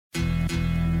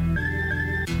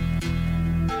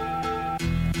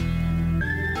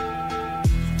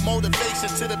motivation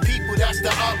to the people, that's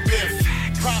the uplift.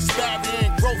 Prosperity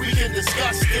and growth, we can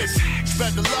discuss this.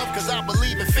 Spread the love, cause I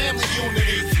believe in family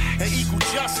unity and equal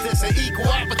justice and equal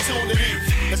opportunity.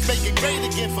 Let's make it great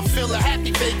again, fulfill a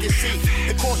happy vacancy.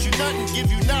 It costs you nothing,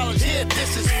 give you knowledge, here,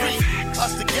 this is free.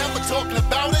 Us together talking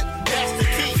about it, that's the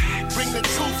key. Bring the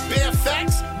truth, bare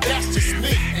facts, that's just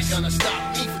me. Ain't gonna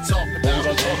stop me for talking about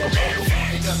it.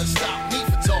 Ain't gonna stop me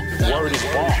for talking about it. Word is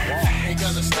born. Ain't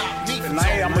gonna stop me for talking about it.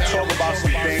 Tonight I'm gonna talk about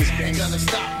some things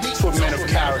that's what men of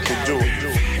character do.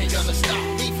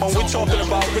 When we're talking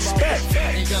about respect,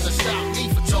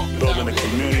 building a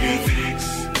community,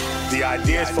 the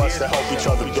idea is for us to help each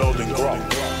other build and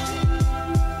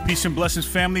grow. Peace and blessings,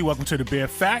 family. Welcome to the Bare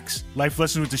Facts, life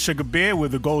lessons with the Sugar Bear, where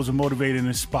the goals are motivate and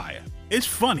inspire. It's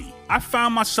funny. I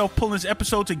found myself pulling this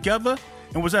episode together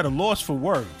and was at a loss for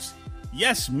words.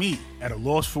 Yes, me, at a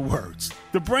loss for words.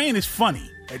 The brain is funny.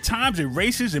 At times it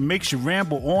races and makes you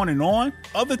ramble on and on.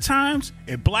 Other times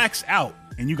it blacks out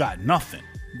and you got nothing.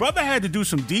 Brother had to do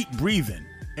some deep breathing,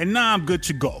 and now I'm good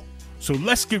to go. So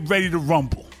let's get ready to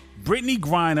rumble. Brittany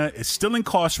Griner is still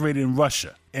incarcerated in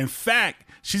Russia. In fact,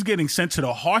 she's getting sent to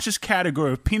the harshest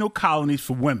category of penal colonies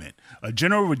for women, a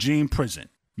general regime prison.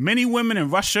 Many women in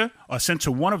Russia are sent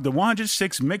to one of the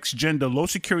 106 mixed-gender,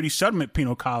 low-security settlement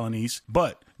penal colonies,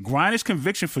 but Griner's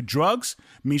conviction for drugs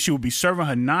means she will be serving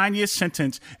her 9-year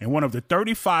sentence in one of the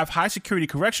 35 high-security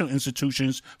correctional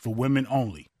institutions for women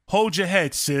only. Hold your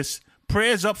head, sis.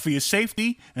 Prayers up for your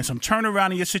safety and some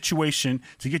turnaround in your situation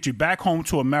to get you back home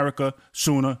to America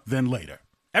sooner than later.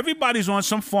 Everybody's on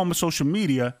some form of social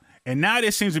media, and now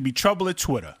there seems to be trouble at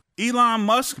Twitter. Elon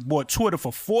Musk bought Twitter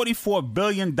for $44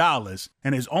 billion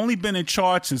and has only been in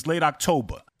charge since late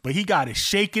October, but he got it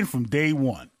shaken from day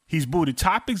one. He's booted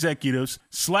top executives,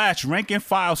 slashed rank and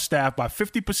file staff by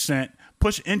 50%,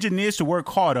 pushed engineers to work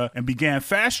harder, and began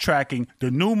fast-tracking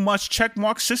the new Musk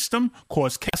checkmark system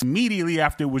caused chaos immediately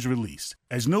after it was released,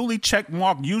 as newly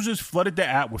checkmarked users flooded the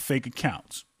app with fake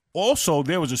accounts. Also,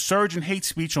 there was a surge in hate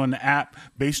speech on the app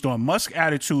based on Musk's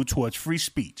attitude towards free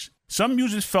speech. Some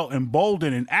users felt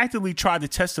emboldened and actively tried to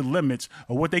test the limits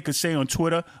of what they could say on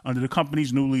Twitter under the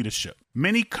company's new leadership.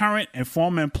 Many current and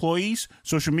former employees,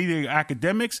 social media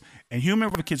academics, and human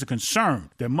advocates are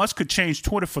concerned that Musk could change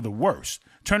Twitter for the worse,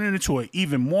 turning it into an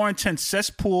even more intense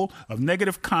cesspool of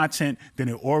negative content than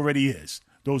it already is.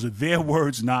 Those are their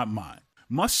words, not mine.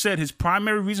 Musk said his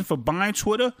primary reason for buying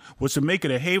Twitter was to make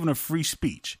it a haven of free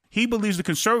speech. He believes the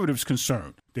conservatives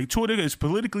concerned that Twitter is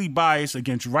politically biased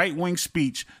against right-wing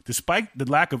speech despite the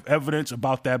lack of evidence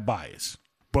about that bias.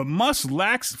 But Musk's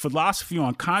lax philosophy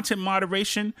on content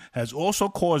moderation has also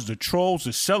caused the trolls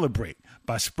to celebrate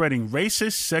by spreading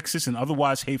racist, sexist, and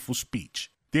otherwise hateful speech.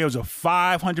 There was a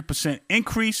 500%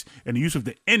 increase in the use of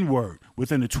the N-word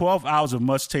within the 12 hours of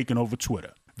Musk taking over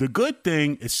Twitter. The good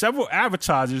thing is several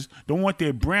advertisers don't want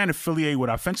their brand affiliated with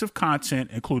offensive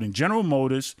content, including General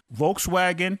Motors,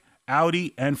 Volkswagen,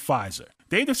 Audi, and Pfizer.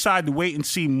 They decide to wait and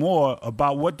see more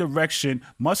about what direction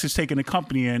Musk is taking the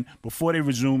company in before they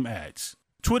resume ads.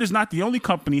 Twitter's not the only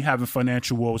company having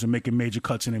financial woes and making major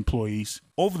cuts in employees.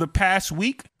 Over the past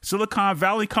week, Silicon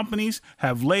Valley companies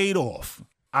have laid off.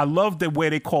 I love the way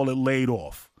they call it laid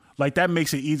off. Like that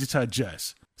makes it easy to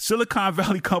adjust. Silicon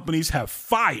Valley companies have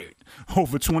fired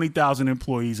over 20,000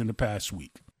 employees in the past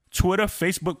week. Twitter,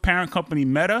 Facebook parent company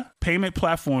Meta, payment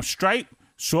platform Stripe,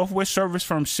 software service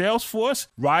firm Salesforce,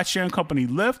 ride-sharing company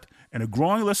Lyft, and a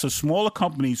growing list of smaller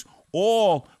companies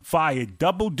all fired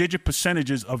double-digit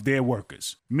percentages of their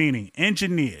workers, meaning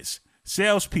engineers,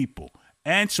 salespeople,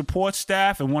 and support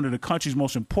staff in one of the country's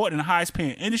most important and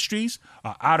highest-paying industries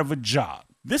are out of a job.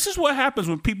 This is what happens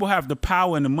when people have the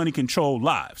power and the money control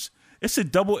lives. It's a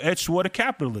double-edged sword of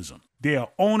capitalism. There are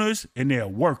owners and there are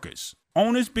workers.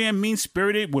 Owners being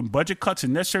mean-spirited when budget cuts are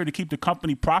necessary to keep the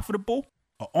company profitable?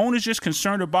 Are owners just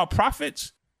concerned about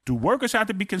profits? Do workers have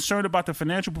to be concerned about the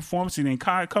financial performance of the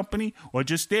entire company or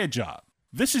just their job?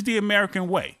 This is the American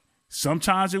way.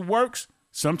 Sometimes it works,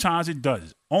 sometimes it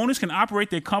doesn't. Owners can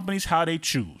operate their companies how they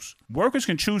choose. Workers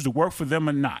can choose to work for them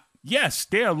or not. Yes,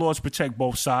 there are laws to protect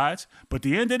both sides, but at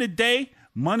the end of the day,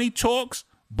 money talks,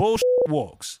 bullshit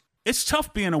walks. It's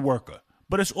tough being a worker,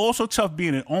 but it's also tough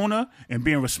being an owner and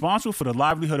being responsible for the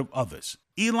livelihood of others.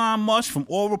 Elon Musk, from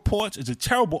all reports, is a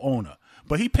terrible owner,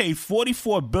 but he paid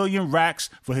 44 billion racks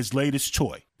for his latest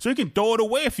toy. So he can throw it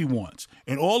away if he wants,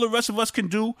 and all the rest of us can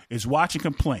do is watch and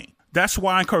complain. That's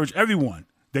why I encourage everyone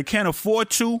that can't afford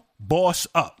to boss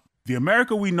up. The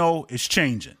America we know is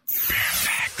changing.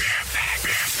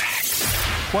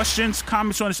 Questions,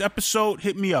 comments on this episode,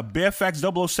 hit me up,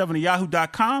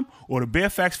 barefacts007@yahoo.com or the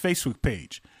Barefacts Facebook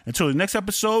page. Until the next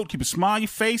episode, keep a smile on your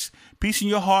face, peace in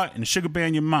your heart, and a sugar bear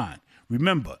in your mind.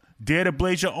 Remember, dare to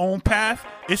blaze your own path.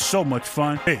 It's so much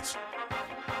fun. Peace.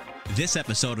 This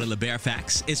episode of The Bear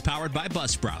Facts is powered by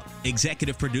Buzzsprout.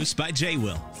 Executive produced by J.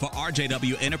 Will for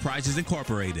RJW Enterprises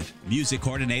Incorporated. Music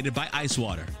coordinated by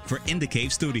Icewater for In the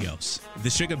Cave Studios. The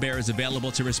Sugar Bear is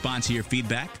available to respond to your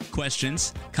feedback,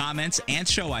 questions, comments, and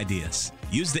show ideas.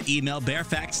 Use the email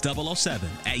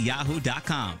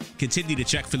bearfacts007@yahoo.com. Continue to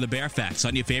check for The Bear Facts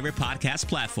on your favorite podcast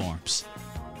platforms.